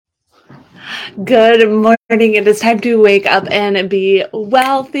Good morning. It is time to wake up and be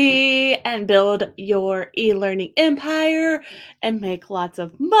wealthy and build your e-learning empire and make lots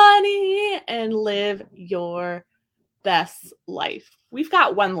of money and live your best life. We've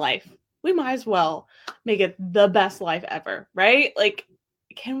got one life. We might as well make it the best life ever, right? Like,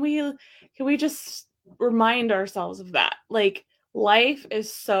 can we just remind ourselves of that? Like, life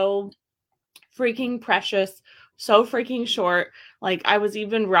is so freaking precious, so freaking short. Like, I was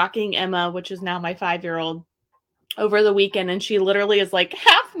even rocking Emma, which is now my 5-year-old, over the weekend, and she literally is like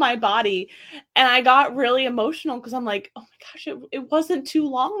half my body. And I got really emotional because I'm like, oh my gosh, it wasn't too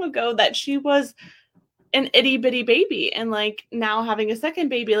long ago that she was an itty bitty baby. And like now having a second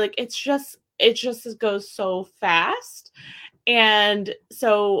baby, like it just goes so fast. And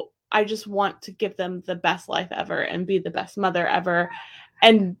so I just want to give them the best life ever and be the best mother ever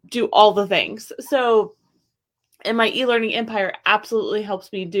and do all the things. So, and my e-learning empire absolutely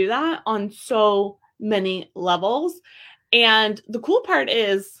helps me do that on so many levels. And the cool part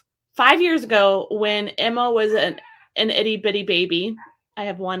is 5 years ago when Emma was an itty bitty baby, I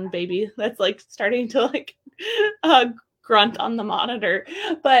have one baby that's like starting to like grunt on the monitor.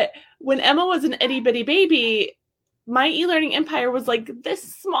 But when Emma was an itty bitty baby, my e-learning empire was like this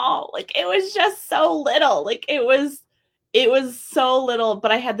small. Like it was just so little. Like it was so little,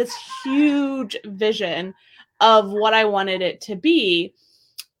 but I had this huge vision of what I wanted it to be.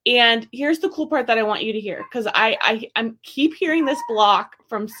 And here's the cool part that I want you to hear, because I'm keep hearing this block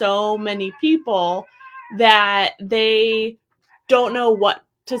from so many people that they don't know what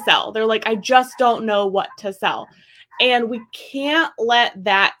to sell. They're like, I just don't know what to sell. And we can't let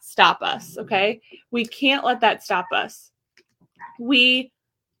that stop us, okay? We can't let that stop us. We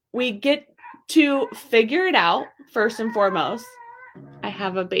get to figure it out first and foremost. I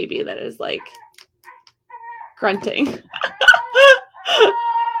have a baby that is like grunting.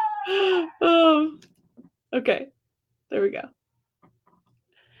 Okay, there we go.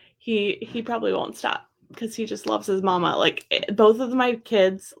 He probably won't stop because he just loves his mama. Like both of my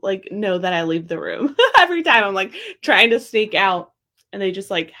kids like know that I leave the room every time I'm like trying to sneak out, and they just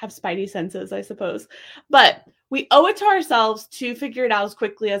like have spidey senses, I suppose. But we owe it to ourselves to figure it out as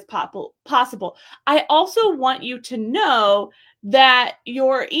quickly as possible. I also want you to know that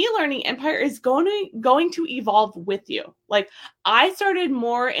your e-learning empire is going to evolve with you. Like I started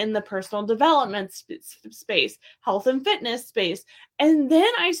more in the personal development space, health and fitness space. And then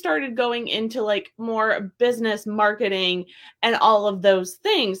I started going into like more business marketing and all of those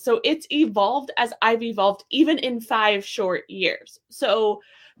things. So it's evolved as I've evolved even in 5 short years. So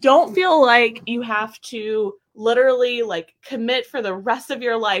don't feel like you have to literally like commit for the rest of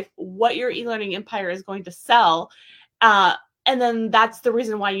your life what your e-learning empire is going to sell. And then that's the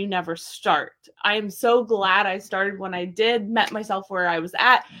reason why you never start. I am so glad I started when I did, met myself where I was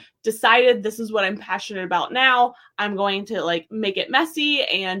at, decided this is what I'm passionate about now. I'm going to like make it messy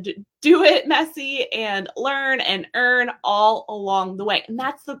and do it messy and learn and earn all along the way. And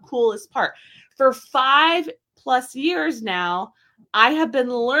that's the coolest part. For 5+ years now, I have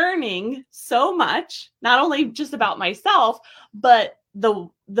been learning so much, not only just about myself, but the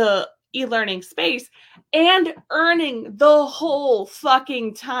e-learning space, and earning the whole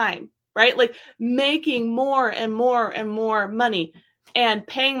fucking time, right? Like making more and more and more money and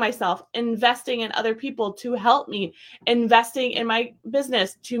paying myself, investing in other people to help me, investing in my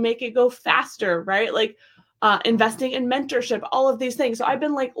business to make it go faster, right? Like investing in mentorship, all of these things. So I've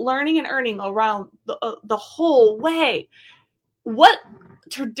been like learning and earning around the whole way. What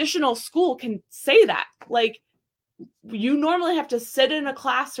traditional school can say that? Like, you normally have to sit in a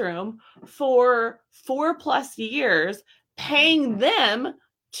classroom for 4+ years, paying them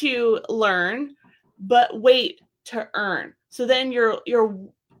to learn, but wait to earn. So then you're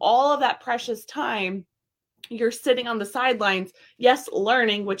all of that precious time, you're sitting on the sidelines, yes,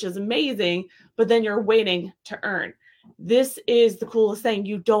 learning, which is amazing, but then you're waiting to earn. This is the coolest thing.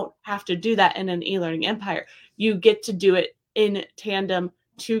 You don't have to do that in an e-learning empire. You get to do it in tandem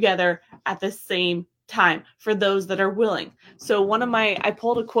together at the same time for those that are willing. So I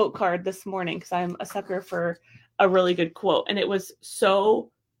pulled a quote card this morning because I'm a sucker for a really good quote, and it was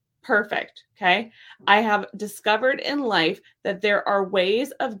so perfect. Okay. I have discovered in life that there are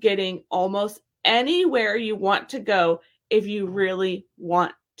ways of getting almost anywhere you want to go if you really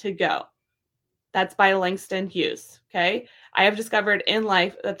want to go. That's by Langston Hughes. Okay. I have discovered in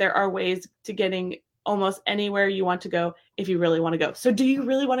life that there are ways to getting almost anywhere you want to go if you really want to go. So do you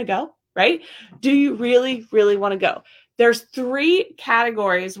really want to go? Right? Do you really, really want to go? There's 3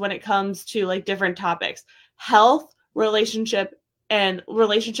 categories when it comes to like different topics: health, relationships, and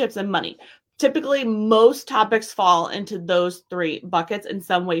money. Typically, most topics fall into those 3 buckets in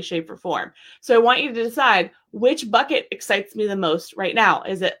some way, shape, or form. So I want you to decide which bucket excites me the most right now.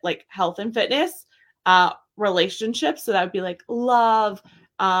 Is it like health and fitness, relationships? So that would be like love,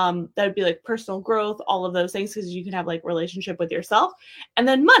 that would be like personal growth, all of those things, because you can have like relationship with yourself. And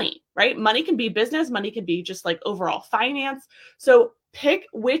then money, right? Money can be business, money can be just like overall finance. So pick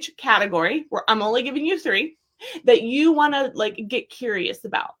which category, where I'm only giving you 3, that you want to like get curious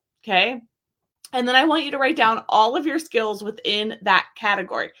about. Okay. And then I want you to write down all of your skills within that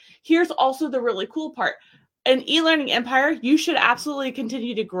category. Here's also the really cool part. An e-learning empire, you should absolutely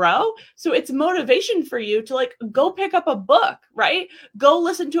continue to grow. So it's motivation for you to like go pick up a book, right? Go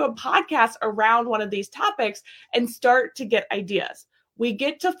listen to a podcast around one of these topics and start to get ideas. We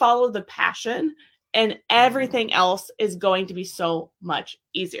get to follow the passion, and everything else is going to be so much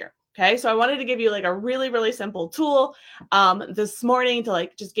easier. Okay, so I wanted to give you like a really, really simple tool this morning to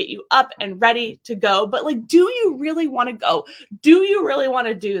like just get you up and ready to go. But like, do you really want to go? Do you really want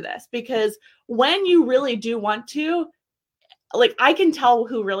to do this? Because when you really do want to, like, I can tell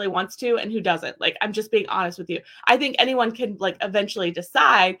who really wants to and who doesn't. Like, I'm just being honest with you. I think anyone can like eventually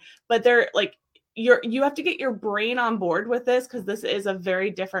decide, but they're like, you have to get your brain on board with this, because this is a very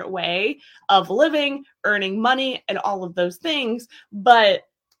different way of living, earning money, and all of those things. But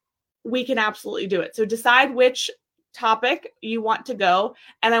we can absolutely do it. So decide which topic you want to go,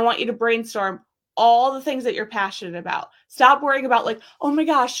 and I want you to brainstorm all the things that you're passionate about. Stop worrying about like, oh my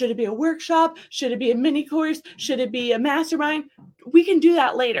gosh, should it be a workshop? Should it be a mini course? Should it be a mastermind? We can do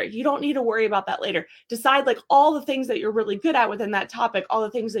that later. You don't need to worry about that later. Decide like all the things that you're really good at within that topic, all the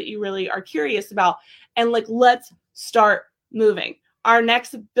things that you really are curious about, and like, let's start moving. Our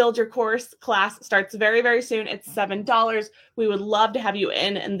next Build Your Course class starts very, very soon. It's $7. We would love to have you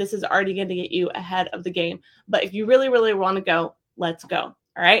in, and this is already going to get you ahead of the game. But if you really, really want to go, let's go.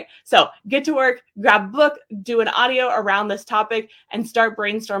 All right. So get to work, grab a book, do an audio around this topic, and start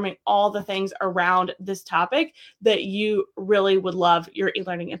brainstorming all the things around this topic that you really would love your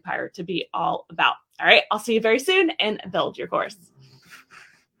e-learning empire to be all about. All right. I'll see you very soon, and build your course.